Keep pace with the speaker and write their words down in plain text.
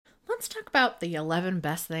let's talk about the 11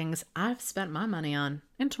 best things I've spent my money on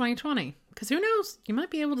in 2020. Because who knows, you might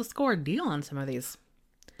be able to score a deal on some of these.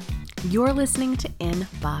 You're listening to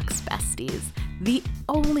Inbox Besties, the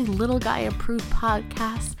only little guy approved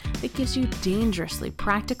podcast that gives you dangerously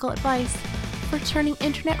practical advice for turning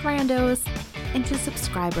internet randos into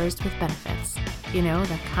subscribers with benefits. You know,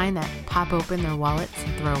 the kind that pop open their wallets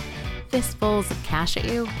and throw fistfuls of cash at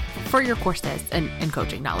you for your courses and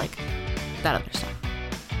coaching, not like that other stuff.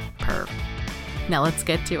 Perv. Now let's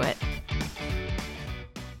get to it.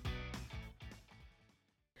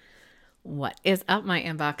 What is up, my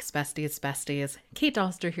inbox besties? Kate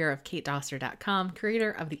Doster here of katedoster.com,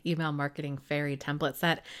 creator of the email marketing fairy template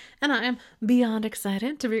set, and I am beyond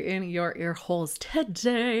excited to be in your ear holes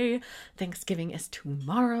today. Thanksgiving is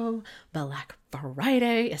tomorrow, Black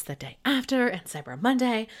Friday is the day after, and Cyber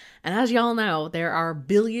Monday. And as y'all know, there are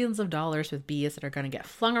billions of dollars with bees that are going to get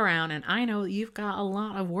flung around, and I know you've got a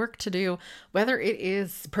lot of work to do, whether it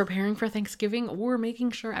is preparing for Thanksgiving or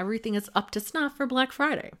making sure everything is up to snuff for Black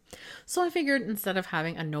Friday. So I figured instead of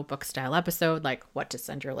having a notebook style episode like what to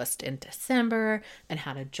send your list in December and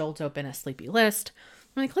how to jolt open a sleepy list,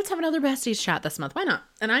 I'm like, let's have another besties chat this month. Why not?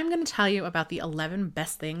 And I'm going to tell you about the 11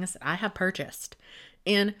 best things that I have purchased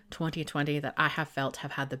in 2020 that I have felt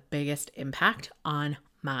have had the biggest impact on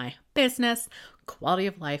my business, quality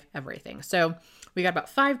of life, everything. So we got about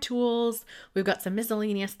 5 tools, we've got some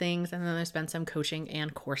miscellaneous things, and then there's been some coaching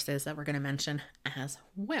and courses that we're going to mention as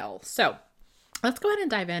well. So let's go ahead and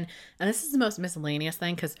dive in. And this is the most miscellaneous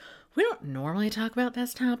thing because we don't normally talk about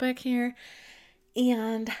this topic here.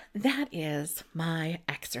 And that is my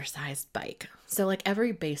exercise bike. So like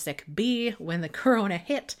every basic bee, when the corona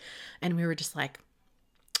hit and we were just like,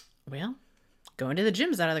 well, going to the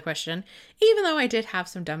gym's out of the question. Even though I did have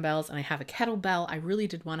some dumbbells and I have a kettlebell, I really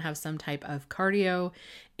did want to have some type of cardio,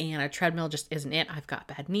 and a treadmill just isn't it. I've got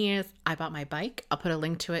bad knees. I bought my bike. I'll put a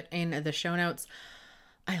link to it in the show notes.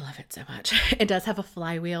 I love it so much. It does have a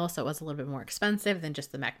flywheel, so it was a little bit more expensive than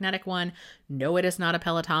just the magnetic one. No, it is not a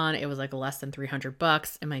Peloton. It was like less than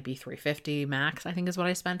 $300. It might be $350 max, I think is what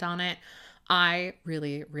I spent on it. I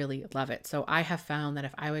really, really love it. So I have found that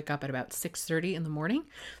if I wake up at about 6:30 in the morning,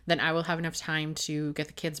 then I will have enough time to get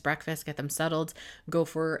the kids breakfast, get them settled, go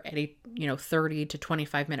for a 30 to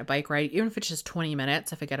 25 minute bike ride, even if it's just 20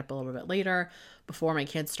 minutes, if I get up a little bit later before my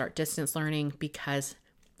kids start distance learning, because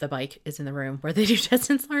the bike is in the room where they do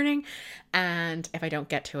distance learning. And if I don't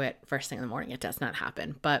get to it first thing in the morning, it does not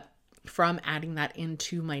happen. But from adding that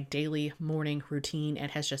into my daily morning routine,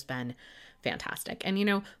 it has just been fantastic.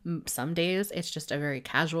 And some days it's just a very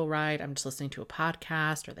casual ride. I'm just listening to a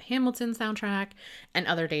podcast or the Hamilton soundtrack. And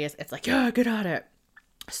other days it's like, yeah, get at it.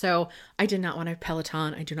 So I did not want a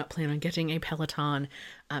Peloton. I do not plan on getting a Peloton.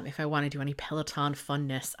 If I want to do any Peloton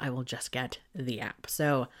funness, I will just get the app.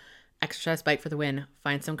 So exercise bike for the win.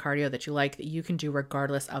 Find some cardio that you like that you can do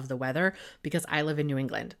regardless of the weather, because I live in New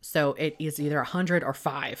England. So it is either 100 or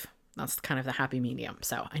 5. That's kind of the happy medium.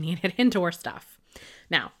 So I needed indoor stuff.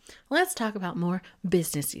 Now, let's talk about more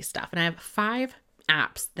businessy stuff. And I have 5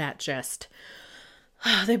 apps that just,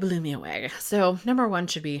 they blew me away. So number 1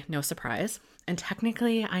 should be no surprise. And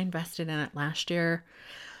technically I invested in it last year,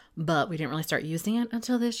 but we didn't really start using it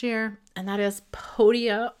until this year. And that is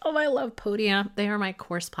Podia. Oh, I love Podia. They are my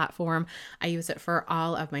course platform. I use it for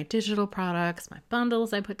all of my digital products, my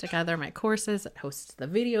bundles I put together, my courses. It hosts the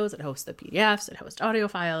videos, it hosts the PDFs, it hosts audio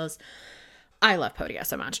files. I love Podia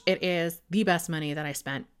so much. It is the best money that I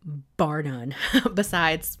spent, bar none,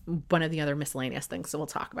 besides one of the other miscellaneous things that we'll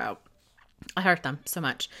talk about. I heart them so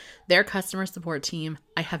much. Their customer support team,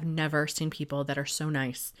 I have never seen people that are so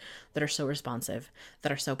nice, that are so responsive,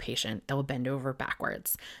 that are so patient, that will bend over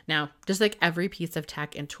backwards. Now, just like every piece of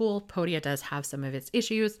tech and tool, Podia does have some of its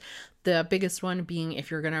issues. The biggest one being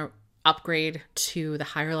if you're going to upgrade to the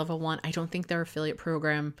higher level one, I don't think their affiliate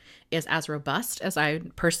program is as robust as I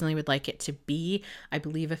personally would like it to be. I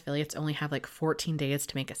believe affiliates only have like 14 days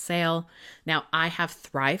to make a sale. Now I have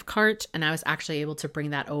Thrivecart, and I was actually able to bring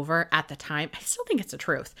that over at the time. I still think it's the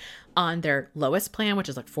truth on their lowest plan, which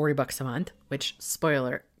is like $40 a month, which,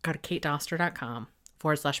 spoiler, go to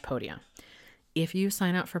katedoster.com/Podia. If you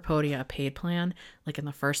sign up for Podia, a paid plan, like in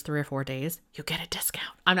the first 3 or 4 days, you'll get a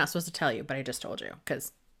discount. I'm not supposed to tell you, but I just told you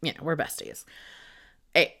because we're besties.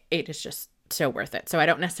 It is just so worth it. So I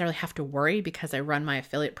don't necessarily have to worry because I run my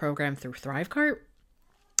affiliate program through Thrivecart,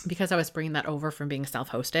 because I was bringing that over from being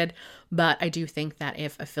self-hosted. But I do think that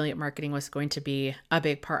if affiliate marketing was going to be a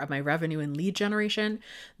big part of my revenue and lead generation,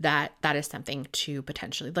 that is something to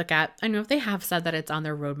potentially look at. I know they have said that it's on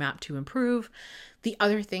their roadmap to improve. The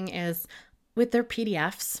other thing is with their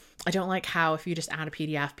PDFs. I don't like how if you just add a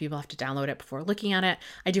PDF, people have to download it before looking at it.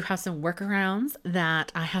 I do have some workarounds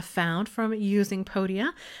that I have found from using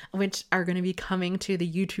Podia, which are going to be coming to the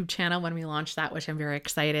YouTube channel when we launch that, which I'm very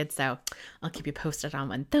excited. So I'll keep you posted on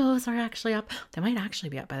when those are actually up. They might actually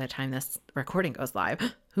be up by the time this recording goes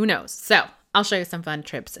live. Who knows? So I'll show you some fun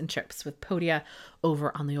tips and tricks with Podia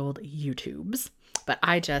over on the old YouTubes. But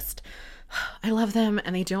I love them,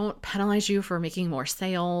 and they don't penalize you for making more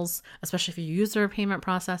sales, especially if you use their payment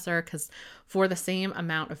processor, because for the same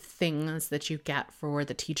amount of things that you get for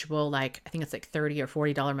the Teachable, like I think it's like $30 or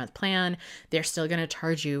 $40 a month plan, they're still going to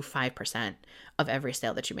charge you 5% of every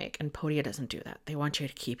sale that you make. And Podia doesn't do that. They want you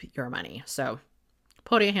to keep your money. So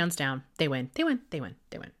Podia, hands down, they win.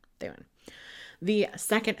 The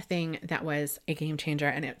second thing that was a game changer,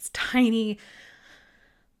 and it's tiny,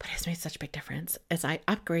 but it's made such a big difference, is I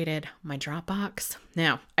upgraded my Dropbox.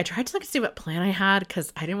 Now, I tried to see what plan I had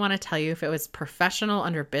because I didn't want to tell you if it was professional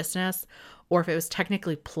under business or if it was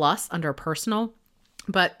technically plus under personal,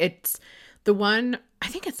 but it's the one, I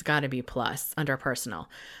think it's got to be plus under personal.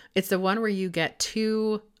 It's the one where you get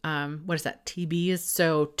two, TBs,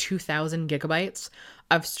 so 2,000 gigabytes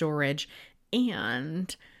of storage,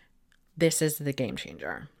 and this is the game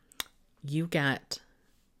changer. You get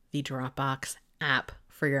the Dropbox app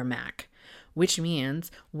for your Mac, which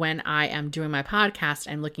means when I am doing my podcast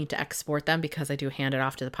and looking to export them, because I do hand it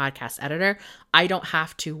off to the podcast editor, I don't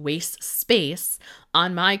have to waste space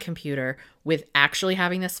on my computer with actually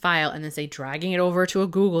having this file and then dragging it over to a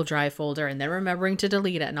Google Drive folder and then remembering to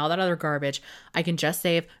delete it and all that other garbage. I can just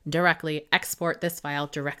save directly, export this file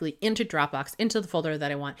directly into Dropbox, into the folder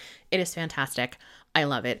that I want. It is fantastic. I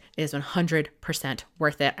love it. It is 100%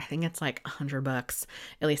 worth it. I think it's like $100.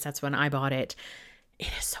 At least that's when I bought it. It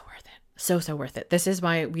is so worth it. So worth it. This is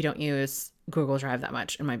why we don't use Google Drive that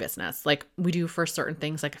much in my business. Like we do for certain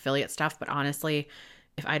things like affiliate stuff, but honestly,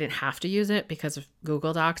 if I didn't have to use it because of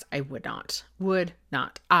Google Docs, I would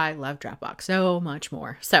not. I love Dropbox so much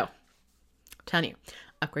more. So I'm telling you,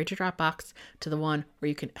 upgrade your Dropbox to the one where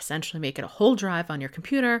you can essentially make it a whole drive on your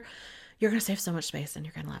computer. You're going to save so much space and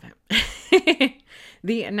you're going to love it.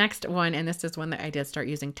 The next one, and this is one that I did start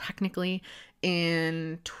using technically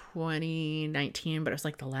in 2019, but it was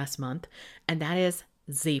like the last month, and that is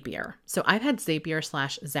Zapier. So I've had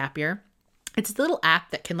Zapier/Zapier. It's a little app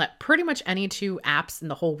that can let pretty much any two apps in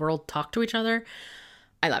the whole world talk to each other.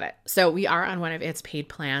 I love it. So we are on one of its paid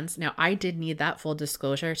plans. Now, I did need that full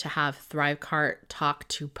disclosure to have Thrivecart talk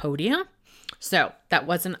to Podia. So that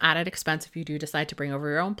was an added expense if you do decide to bring over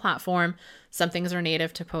your own platform. Some things are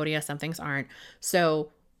native to Podia, some things aren't.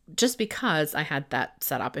 So just because I had that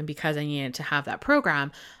set up and because I needed to have that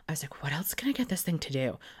program, I was like, what else can I get this thing to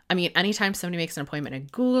do? I mean, anytime somebody makes an appointment in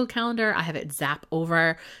Google Calendar, I have it zap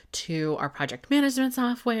over to our project management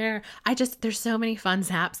software. There's so many fun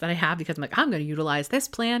zaps that I have because I'm like, I'm going to utilize this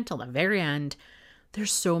plan till the very end.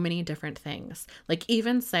 There's so many different things. Like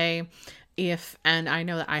even say, and I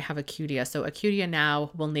know that I have Acudia. So Acudia now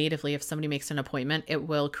will natively, if somebody makes an appointment, it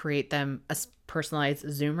will create them a personalized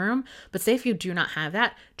Zoom room. But say if you do not have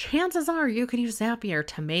that, chances are you can use Zapier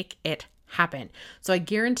to make it happen. So I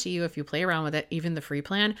guarantee you, if you play around with it, even the free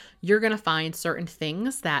plan, you're going to find certain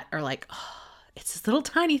things that are like, oh, it's just little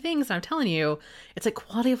tiny things. I'm telling you, it's like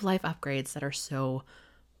quality of life upgrades that are so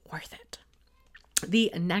worth it.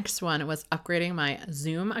 The next one was upgrading my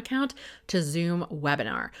Zoom account to Zoom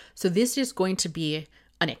Webinar. So this is going to be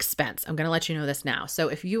an expense. I'm going to let you know this now. So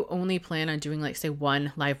if you only plan on doing like say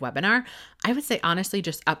one live webinar, I would say honestly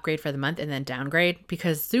just upgrade for the month and then downgrade,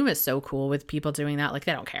 because Zoom is so cool with people doing that. Like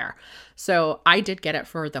they don't care. So I did get it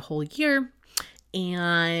for the whole year,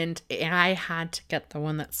 and I had to get the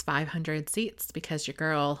one that's 500 seats because your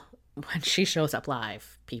girl, when she shows up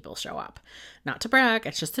live, people show up. Not to brag,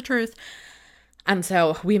 it's just the truth. And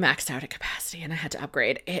so we maxed out at capacity and I had to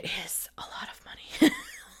upgrade. It is a lot of money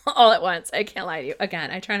all at once. I can't lie to you. Again,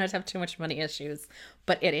 I try not to have too much money issues,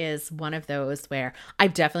 but it is one of those where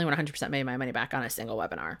I've definitely 100% made my money back on a single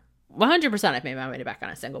webinar. 100% I've made my money back on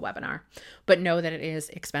a single webinar, but know that it is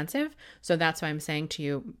expensive. So that's why I'm saying to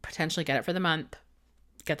you, potentially get it for the month.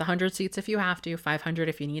 Get the 100 seats if you have to, 500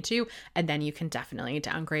 if you need to, and then you can definitely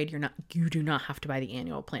downgrade. You do not have to buy the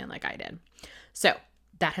annual plan like I did. So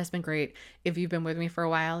that has been great. If you've been with me for a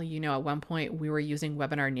while, you know at one point we were using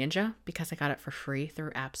Webinar Ninja because I got it for free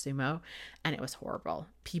through AppSumo, and it was horrible.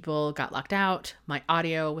 People got locked out. My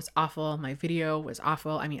audio was awful. My video was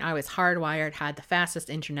awful. I mean, I was hardwired, had the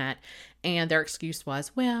fastest internet, and their excuse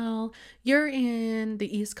was, well, you're in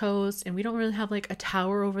the East Coast and we don't really have like a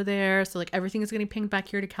tower over there. So like everything is getting pinged back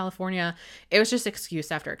here to California. It was just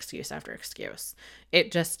excuse after excuse after excuse.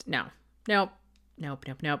 It just, nope.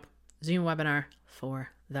 Zoom webinar for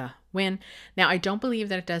the win. Now, I don't believe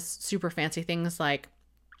that it does super fancy things like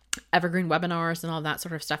evergreen webinars and all that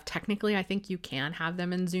sort of stuff. Technically, I think you can have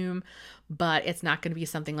them in Zoom, but it's not going to be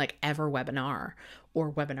something like EverWebinar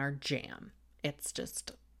or Webinar Jam. It's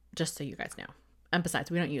just so you guys know. And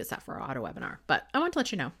besides, we don't use that for our auto webinar, but I want to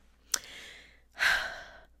let you know.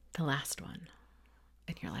 The last one.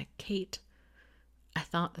 And you're like, Kate, I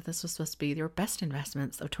thought that this was supposed to be your best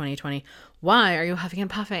investments of 2020. Why are you huffing and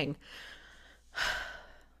puffing?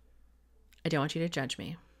 I don't want you to judge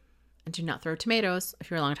me. And do not throw tomatoes if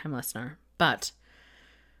you're a longtime listener. But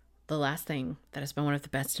the last thing that has been one of the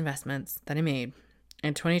best investments that I made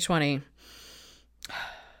in 2020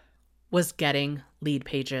 was getting lead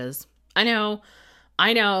pages. I know,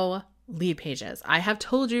 lead pages. I have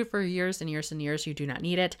told you for years and years and years you do not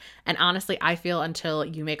need it. And honestly, I feel until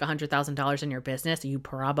you make $100,000 in your business, you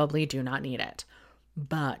probably do not need it.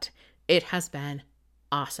 But it has been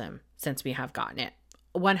awesome since we have gotten it.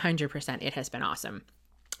 100% it has been awesome.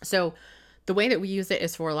 So the way that we use it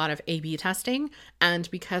is for a lot of A/B testing. And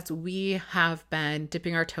because we have been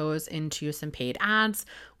dipping our toes into some paid ads,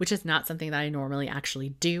 which is not something that I normally actually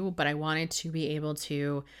do, but I wanted to be able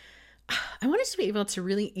to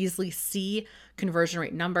really easily see conversion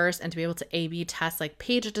rate numbers and to be able to A/B test like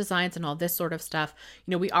page designs and all this sort of stuff.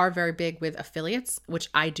 You know, we are very big with affiliates, which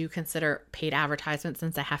I do consider paid advertisements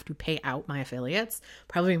since I have to pay out my affiliates,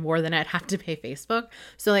 probably more than I'd have to pay Facebook.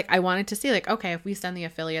 So like I wanted to see like, okay, if we send the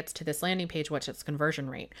affiliates to this landing page, what's its conversion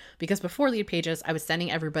rate? Because before lead pages, I was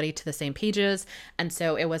sending everybody to the same pages. And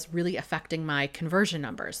so it was really affecting my conversion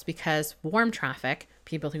numbers because warm traffic,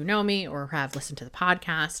 people who know me or have listened to the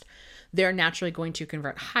podcast, they're naturally going to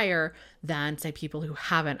convert higher than, say, people who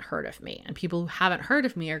haven't heard of me. And people who haven't heard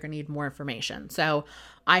of me are going to need more information. So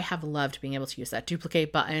I have loved being able to use that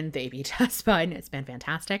duplicate button, the A/B test button. It's been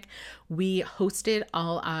fantastic. We hosted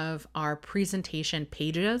all of our presentation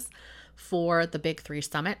pages for the Big 3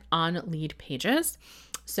 Summit on lead pages.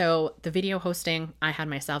 So the video hosting, I had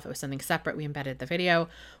myself, it was something separate. We embedded the video.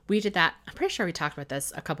 We did that. I'm pretty sure we talked about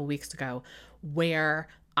this a couple weeks ago, where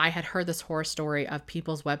I had heard this horror story of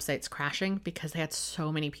people's websites crashing because they had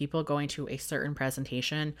so many people going to a certain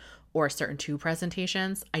presentation or certain 2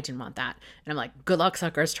 presentations. I didn't want that. And I'm like, good luck,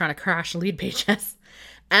 suckers, trying to crash lead pages.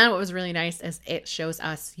 And what was really nice is it shows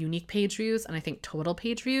us unique page views and I think total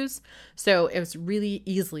page views. So it was really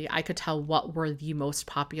easily, I could tell what were the most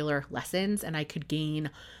popular lessons and I could gain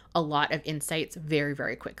a lot of insights very,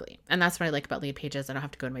 very quickly. And that's what I like about lead pages. I don't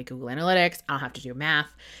have to go to my Google Analytics. I don't have to do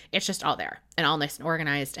math. It's just all there and all nice and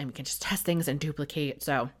organized and we can just test things and duplicate.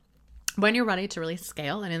 So when you're ready to really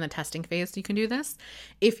scale and in the testing phase, you can do this.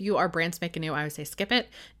 If you are brand spanking new, I would say skip it.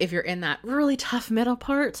 If you're in that really tough middle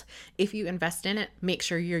part, if you invest in it, make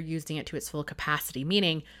sure you're using it to its full capacity,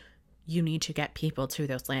 meaning you need to get people to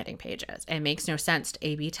those landing pages. It makes no sense to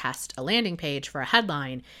A/B test a landing page for a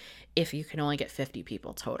headline if you can only get 50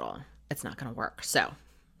 people total. It's not going to work. So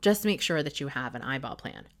just make sure that you have an eyeball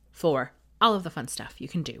plan for all of the fun stuff you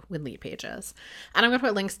can do with lead pages. And I'm going to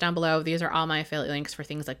put links down below. These are all my affiliate links for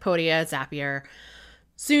things like Podia, Zapier,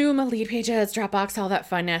 Zoom, lead pages, Dropbox, all that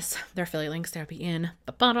funness. Their affiliate links, they'll be in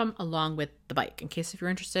the bottom along with the bike, in case if you're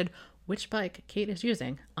interested which bike Kate is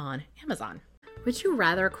using on Amazon. Would you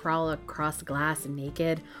rather crawl across glass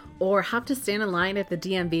naked or have to stand in line at the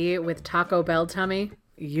DMV with Taco Bell tummy?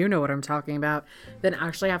 You know what I'm talking about. Then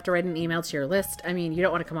actually have to write an email to your list. I mean, you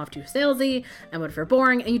don't want to come off too salesy and what if you're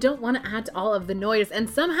boring and you don't want to add to all of the noise. And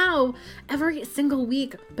somehow every single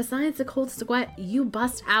week, besides the cold sweat, you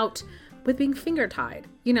bust out with being finger tied,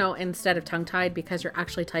 you know, instead of tongue tied because you're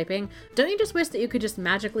actually typing. Don't you just wish that you could just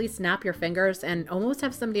magically snap your fingers and almost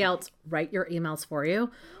have somebody else write your emails for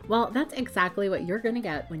you? Well, that's exactly what you're going to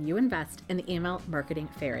get when you invest in the Email Marketing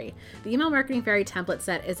Fairy. The Email Marketing Fairy template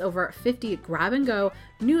set is over 50 grab and go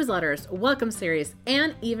newsletters, welcome series,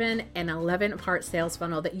 and even an 11-part sales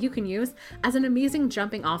funnel that you can use as an amazing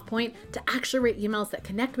jumping off point to actually write emails that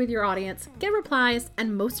connect with your audience, get replies,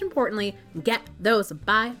 and most importantly, get those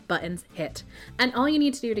buy buttons hit. And all you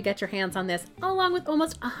need to do to get your hands on this, along with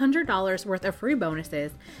almost $100 worth of free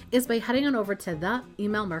bonuses, is by heading on over to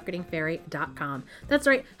theemailmarketingfairy.com. That's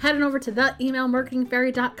right, head on over to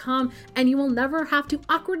theemailmarketingfairy.com and you will never have to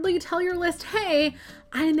awkwardly tell your list, hey,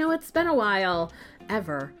 I know it's been a while,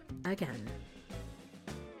 ever again.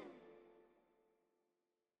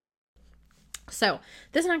 So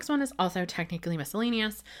this next one is also technically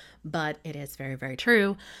miscellaneous, but it is very, very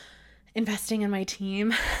true. Investing in my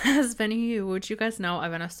team has been huge. You guys know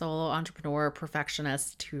I've been a solo entrepreneur,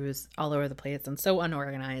 perfectionist who's all over the place and so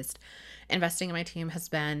unorganized. Investing in my team has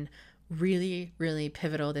been really, really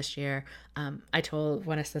pivotal this year. I told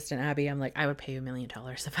one assistant, Abby, I'm like, I would pay you $1 million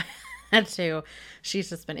if I had to. She's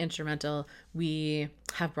just been instrumental. We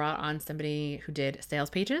have brought on somebody who did sales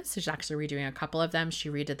pages. She's actually redoing a couple of them. She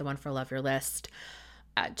redid the one for Love Your List.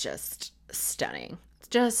 Just stunning.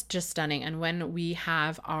 Just stunning. And when we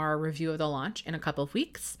have our review of the launch in a couple of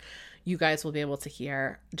weeks, you guys will be able to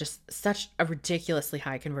hear just such a ridiculously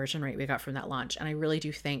high conversion rate we got from that launch. And I really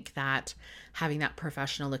do think that having that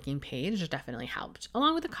professional looking page definitely helped,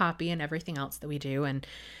 along with the copy and everything else that we do. And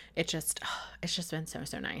it's just been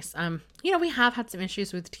so nice. We have had some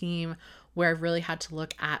issues with the team where I've really had to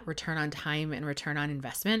look at return on time and return on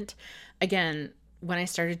investment. Again, when I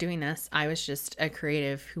started doing this, I was just a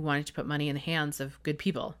creative who wanted to put money in the hands of good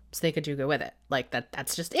people so they could do good with it. Like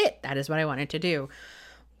that's just it. That is what I wanted to do.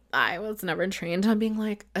 I was never trained on being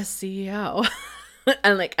like a CEO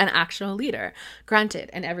and like an actual leader. Granted,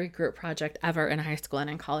 in every group project ever in high school and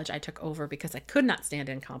in college, I took over because I could not stand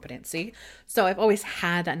incompetency. So I've always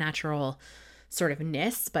had that natural sort of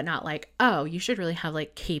ness, but not like, oh, you should really have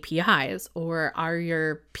like KPIs, or are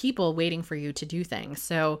your people waiting for you to do things?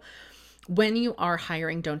 So when you are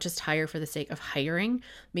hiring, don't just hire for the sake of hiring.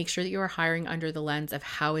 Make sure that you are hiring under the lens of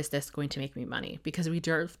how is this going to make me money? Because we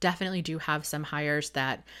definitely do have some hires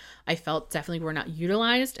that I felt definitely were not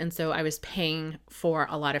utilized. And so I was paying for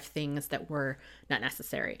a lot of things that were not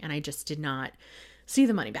necessary. And I just did not see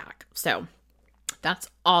the money back. So that's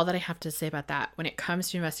all that I have to say about that. When it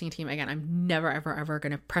comes to investing in team, again, I'm never, ever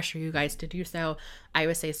going to pressure you guys to do so. I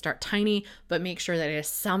would say start tiny, but make sure that it is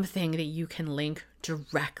something that you can link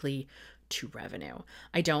directly to revenue.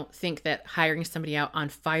 I don't think that hiring somebody out on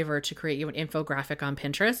Fiverr to create you an infographic on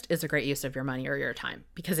Pinterest is a great use of your money or your time,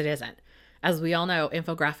 because it isn't. As we all know,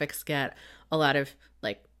 infographics get a lot of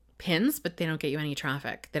like pins, but they don't get you any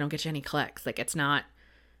traffic. They don't get you any clicks. Like it's not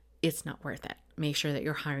worth it. Make sure that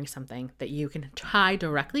you're hiring something that you can tie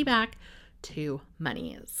directly back to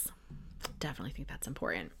monies. Definitely think that's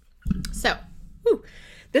important. So,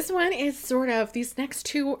 this one is sort of, these next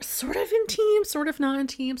two sort of in teams, sort of not in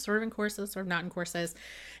teams, sort of in courses, sort of not in courses.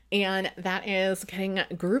 And that is getting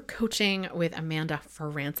group coaching with Amanda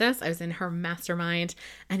Francis. I was in her mastermind,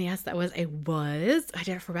 and yes, I did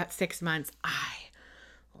it for about 6 months. I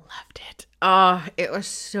loved it. Oh, it was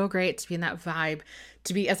so great to be in that vibe,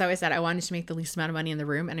 to be, as I always said, I wanted to make the least amount of money in the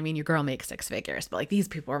room. And I mean, your girl makes 6 figures, but like these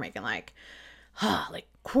people are making like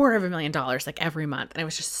 $250,000 like every month. And it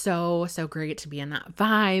was just so great to be in that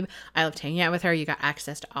vibe. I loved hanging out with her. You got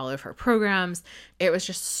access to all of her programs. It was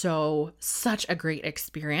just such a great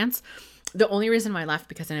experience. The only reason why I left,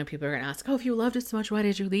 because I know people are going to ask, oh, if you loved it so much, why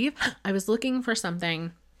did you leave? I was looking for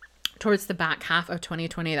something towards the back half of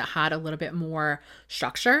 2020 that had a little bit more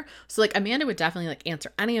structure. So like Amanda would definitely like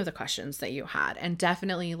answer any of the questions that you had. And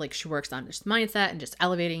definitely like she works on just mindset and just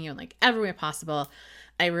elevating you in like every way possible.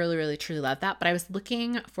 I really truly love that. But I was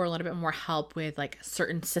looking for a little bit more help with like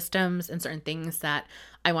certain systems and certain things that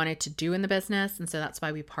I wanted to do in the business. And so that's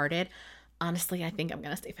why we parted. Honestly, I think I'm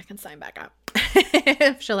going to see if I can sign back up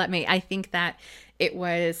if she'll let me. I think that it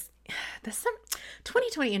was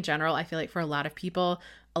 2020 in general. I feel like for a lot of people,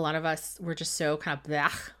 a lot of us were just so kind of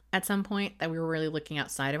blech at some point that we were really looking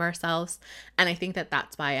outside of ourselves. And I think that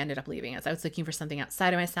that's why I ended up leaving, as I was looking for something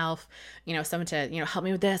outside of myself, someone to, help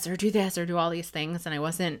me with this or do all these things. And I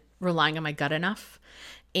wasn't relying on my gut enough.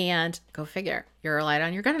 And go figure, you're relied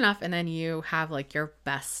on your gut enough, and then you have like your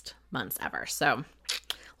best months ever. So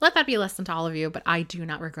let that be a lesson to all of you, but I do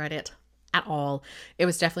not regret it at all. It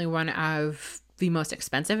was definitely one of the most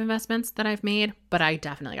expensive investments that I've made, but I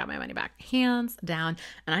definitely got my money back, hands down.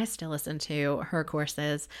 And I still listen to her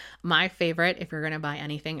courses. My favorite, if you're going to buy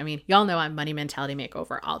anything, I mean, y'all know I'm Money Mentality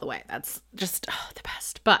Makeover all the way. That's just the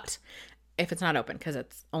best. But if it's not open, because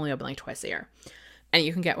it's only open like twice a year, and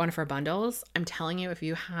you can get one for bundles, I'm telling you, if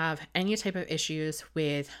you have any type of issues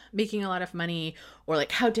with making a lot of money, or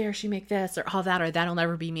like, how dare she make this, or all that, or that'll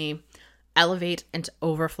never be me, Elevate into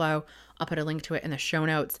Overflow. I'll put a link to it in the show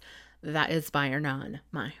notes. That is by or none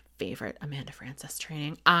my favorite Amanda Francis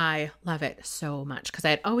training. I love it so much because I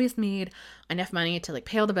had always made enough money to like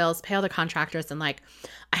pay all the bills, pay all the contractors. And like,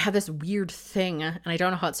 I have this weird thing, and I don't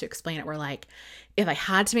know how else to explain it, where like, if I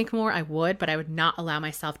had to make more, I would, but I would not allow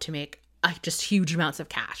myself to make just huge amounts of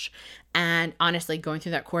cash. And honestly, going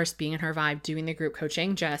through that course, being in her vibe, doing the group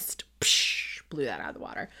coaching, just blew it out of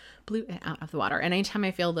the water. And anytime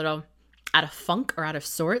I feel a little out of funk or out of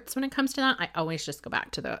sorts when it comes to that, I always just go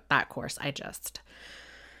back to that course. I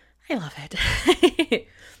love it.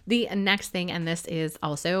 The next thing, and this is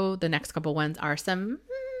also the next couple ones, are some,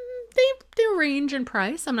 they range in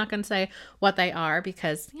price. I'm not going to say what they are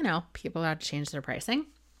because, people have to change their pricing.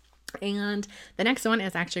 And the next one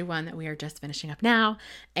is actually one that we are just finishing up now.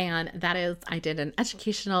 And that is, I did an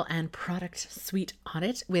educational and product suite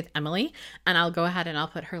audit with Emily. And I'll go ahead and I'll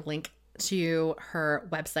put her link to her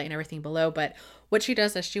website and everything below. But what she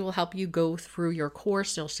does is she will help you go through your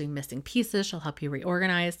course. She'll see missing pieces. She'll help you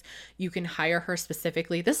reorganize. You can hire her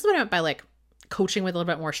specifically. This is what I meant by like coaching with a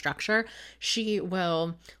little bit more structure. She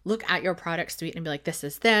will look at your product suite and be like, this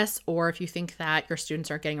is this. Or if you think that your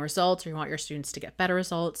students aren't getting results or you want your students to get better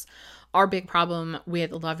results. Our big problem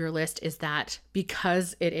with Love Your List is that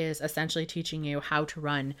because it is essentially teaching you how to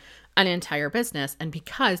run an entire business, and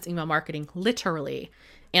because email marketing literally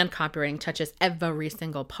and copywriting touches every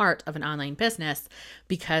single part of an online business,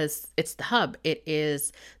 because it's the hub, it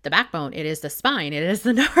is the backbone, it is the spine, it is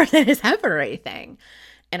the nerve, it is everything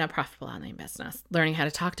in a profitable online business. Learning how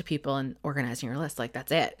to talk to people and organizing your list, like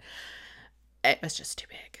that's it. It was just too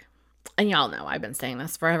big. And y'all know I've been saying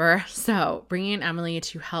this forever. So bringing in Emily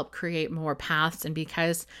to help create more paths, and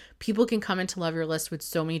because people can come into Love Your List with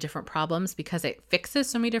so many different problems, because it fixes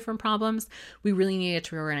so many different problems, we really needed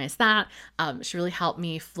to reorganize that. She really helped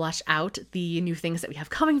me flush out the new things that we have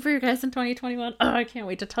coming for you guys in 2021. Oh, I can't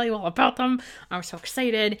wait to tell you all about them. I'm so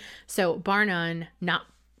excited. So bar none,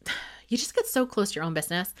 you just get so close to your own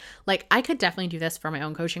business. Like I could definitely do this for my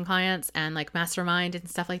own coaching clients and like mastermind and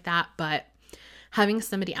stuff like that. But having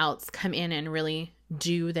somebody else come in and really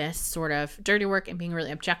do this sort of dirty work and being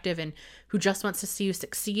really objective and who just wants to see you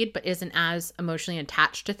succeed, but isn't as emotionally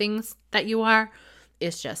attached to things that you are,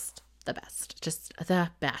 is just the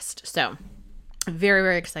best, So very,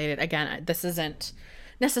 very excited. Again, this isn't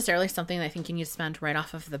necessarily something that I think you need to spend right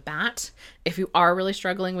off of the bat. If you are really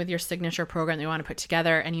struggling with your signature program that you want to put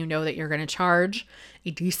together and you know that you're going to charge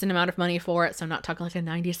a decent amount of money for it, so I'm not talking like a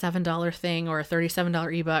 $97 thing or a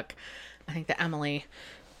 $37 ebook, I think that Emily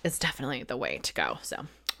is definitely the way to go. So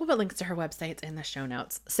we'll put links to her websites in the show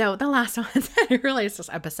notes. So the last one, I realized this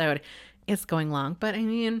episode is going long, but I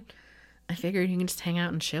mean, I figured you can just hang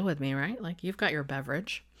out and chill with me, right? Like you've got your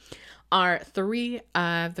beverage. Are 3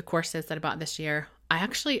 of the courses that I bought this year. I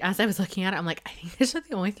actually, as I was looking at it, I'm like, I think these are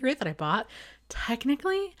the only 3 that I bought.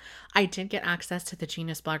 Technically, I did get access to the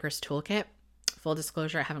Genius Bloggers Toolkit. Full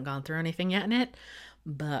disclosure, I haven't gone through anything yet in it,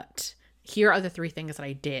 but here are the 3 things that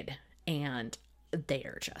I did, and they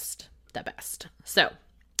are just the best. So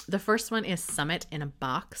the first one is Summit in a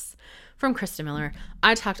Box from Krista Miller.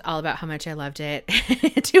 I talked all about how much I loved it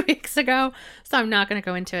 2 weeks ago, so I'm not going to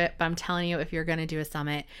go into it, but I'm telling you, if you're going to do a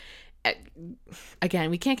summit, again,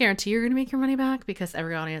 we can't guarantee you're going to make your money back because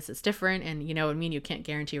every audience is different, and you know what I mean, you can't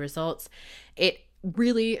guarantee results. It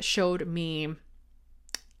really showed me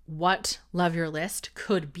what Love Your List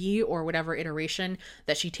could be, or whatever iteration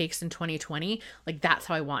that she takes in 2020. Like that's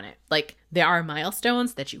how I want it. Like there are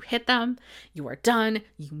milestones that you hit them, you are done,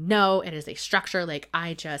 you know, it is a structure. Like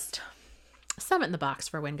I just Summit in the Box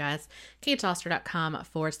for win, guys.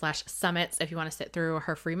 katedoster.com/summits if you want to sit through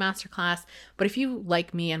her free masterclass. But if you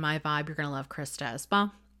like me and my vibe, you're going to love Krista as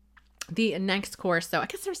well. The next course, so I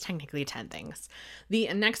guess there's technically 10 things.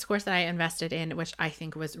 The next course that I invested in, which I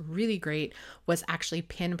think was really great, was actually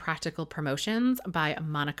Pin Practical Promotions by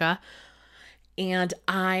Monica. And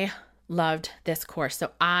I loved this course.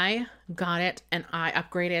 So I got it and I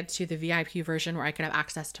upgraded to the VIP version where I could have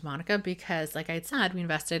access to Monica because, like I had said, we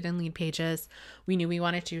invested in lead pages. We knew we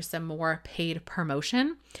wanted to do some more paid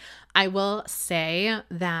promotion. I will say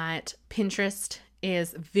that Pinterest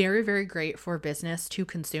is very, very great for business to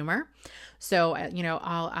consumer. So,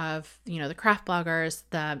 all of, the craft bloggers,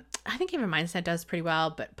 I think even Mindset does pretty well,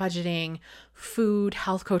 but budgeting, food,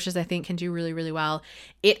 health coaches, I think can do really, really well.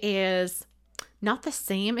 It is not the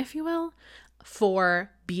same, if you will,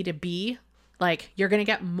 for B2B. Like you're going to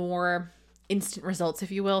get more instant results,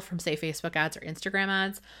 if you will, from say Facebook ads or Instagram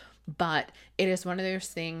ads. But it is one of those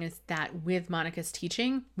things that with Monica's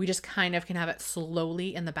teaching, we just kind of can have it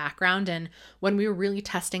slowly in the background. And when we were really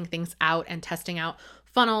testing things out and testing out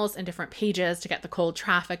funnels and different pages to get the cold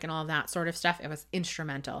traffic and all of that sort of stuff, it was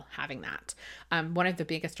instrumental having that. One of the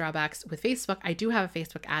biggest drawbacks with Facebook, I do have a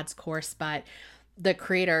Facebook ads course, but the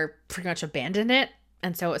creator pretty much abandoned it.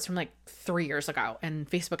 And so it's from like 3 years ago, and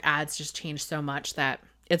Facebook ads just changed so much that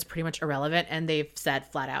it's pretty much irrelevant. And they've said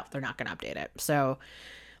flat out, they're not going to update it. So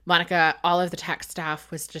Monica, all of the tech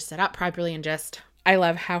stuff was just set up properly, and I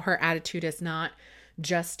love how her attitude is not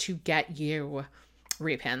just to get you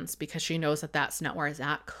repins, because she knows that that's not where it's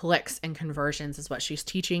at. Clicks and conversions is what she's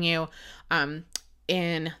teaching you.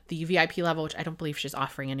 In the VIP level, which I don't believe she's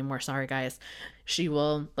offering anymore. Sorry, guys. She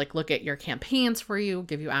will look at your campaigns for you,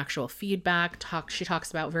 give you actual feedback. She talks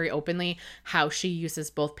about very openly how she uses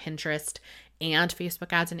both Pinterest and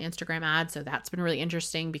Facebook ads and Instagram ads. So that's been really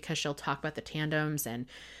interesting because she'll talk about the tandems and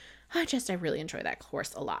I really enjoy that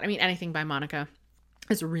course a lot. I mean, anything by Monica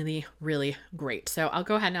is really, really great. So I'll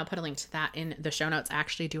go ahead and I'll put a link to that in the show notes. I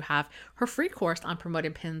actually do have her free course on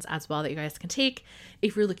promoted pins as well that you guys can take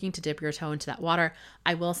if you're looking to dip your toe into that water.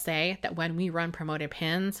 I will say that when we run promoted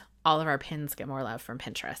pins, all of our pins get more love from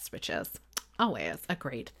Pinterest, which is always a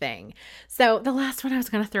great thing. So the last one I was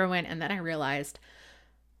going to throw in, and then I realized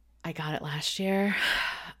I got it last year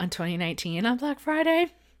on 2019 on Black Friday.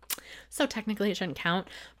 So technically it shouldn't count,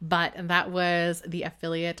 but that was the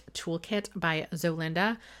Affiliate Toolkit by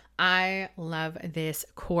Zolinda. I love this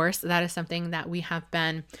course. That is something that we have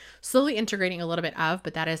been slowly integrating a little bit of,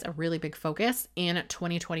 but that is a really big focus in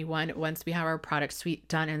 2021. Once we have our product suite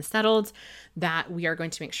done and settled, that we are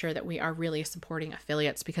going to make sure that we are really supporting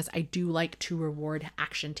affiliates, because I do like to reward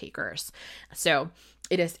action takers. So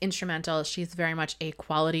it is instrumental. She's very much a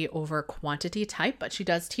quality over quantity type, but she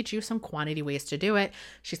does teach you some quantity ways to do it.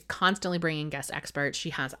 She's constantly bringing guest experts.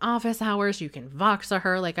 She has office hours. You can Voxa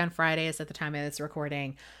her like on Fridays at the time of this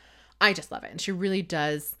recording. I just love it. And she really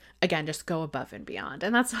does, again, just go above and beyond.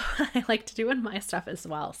 And that's what I like to do in my stuff as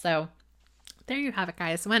well. So there you have it,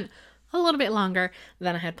 guys. Went a little bit longer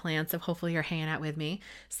than I had planned, so hopefully you're hanging out with me.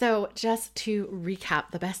 So just to recap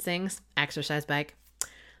the best things: exercise bike,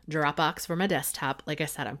 Dropbox for my desktop. Like I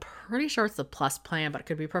said, I'm pretty sure it's the Plus plan, but it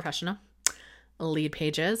could be professional. Lead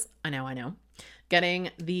pages. I know. Getting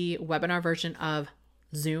the webinar version of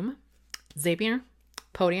Zoom, Zapier,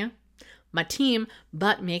 Podia, my team,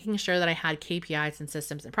 but making sure that I had KPIs and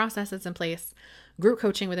systems and processes in place. Group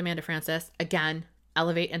coaching with Amanda Francis. Again,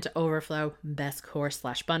 Elevate into Overflow, best course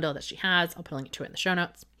 / bundle that she has. I'll put a link to it in the show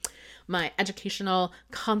notes. My educational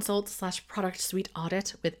consult / product suite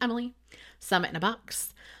audit with Emily. Summit in a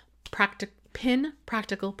Box.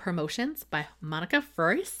 Practical Promotions by Monica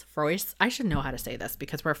Frois. I should know how to say this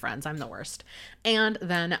because we're friends. I'm the worst. And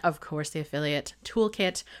then, of course, the Affiliate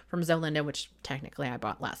Toolkit from Zolinda, which technically I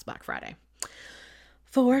bought last Black Friday.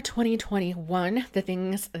 For 2021, the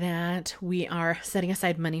things that we are setting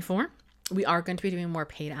aside money for: we are going to be doing more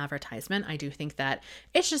paid advertisement. I do think that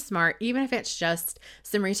it's just smart, even if it's just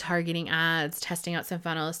some retargeting ads, testing out some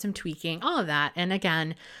funnels, some tweaking, all of that. And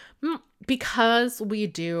again, because we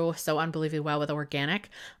do so unbelievably well with organic,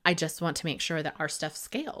 I just want to make sure that our stuff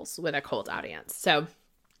scales with a cold audience. So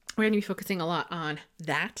we're going to be focusing a lot on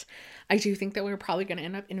that. I do think that we're probably going to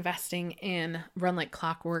end up investing in Run Like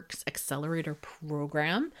Clockwork's accelerator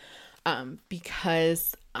program,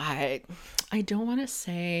 because I don't want to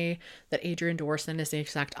say that Adrienne Dorson is the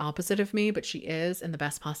exact opposite of me, but she is in the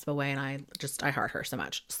best possible way. And I heart her so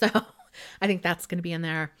much. So I think that's going to be in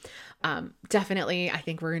there. Definitely, I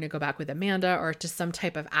think we're going to go back with Amanda or just some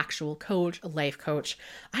type of actual coach, a life coach.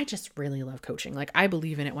 I just really love coaching. Like, I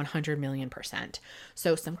believe in it 100 million %.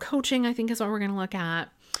 So some coaching, I think, is what we're going to look at.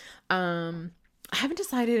 I haven't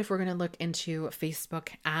decided if we're going to look into Facebook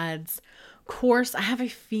ads course. I have a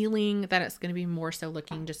feeling that it's going to be more so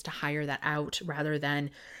looking just to hire that out rather than,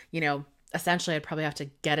 essentially I'd probably have to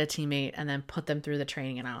get a teammate and then put them through the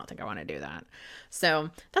training. And I don't think I want to do that. So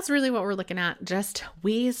that's really what we're looking at. Just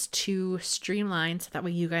ways to streamline so that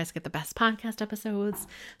way you guys get the best podcast episodes.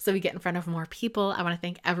 So we get in front of more people. I want to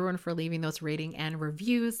thank everyone for leaving those rating and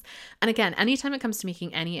reviews. And again, anytime it comes to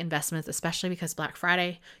making any investments, especially because Black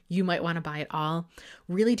Friday, you might want to buy it all.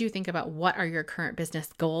 Really do think about what are your current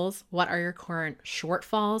business goals? What are your current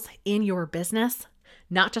shortfalls in your business?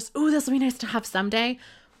 Not just, oh, this will be nice to have someday.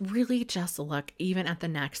 Really just look even at the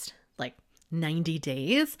next 90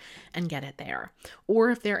 days and get it there. Or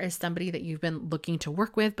if there is somebody that you've been looking to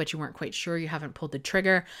work with, but you weren't quite sure, you haven't pulled the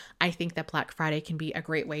trigger, I think that Black Friday can be a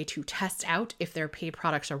great way to test out if their paid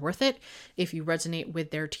products are worth it, if you resonate with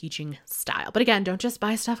their teaching style. But again, don't just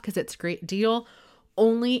buy stuff because it's a great deal.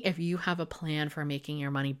 Only if you have a plan for making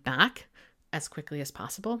your money back as quickly as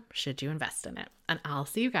possible should you invest in it. And I'll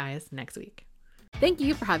see you guys next week. Thank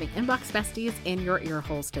you for having Inbox Besties in your ear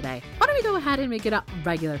holes today. Why don't we go ahead and make it a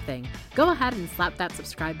regular thing? Go ahead and slap that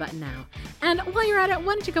subscribe button now. And while you're at it,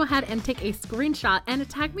 why don't you go ahead and take a screenshot and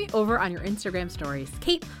tag me over on your Instagram stories,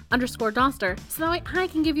 Kate_Doster, so that way I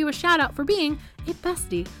can give you a shout out for being a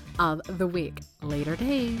bestie of the week. Later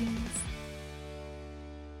days.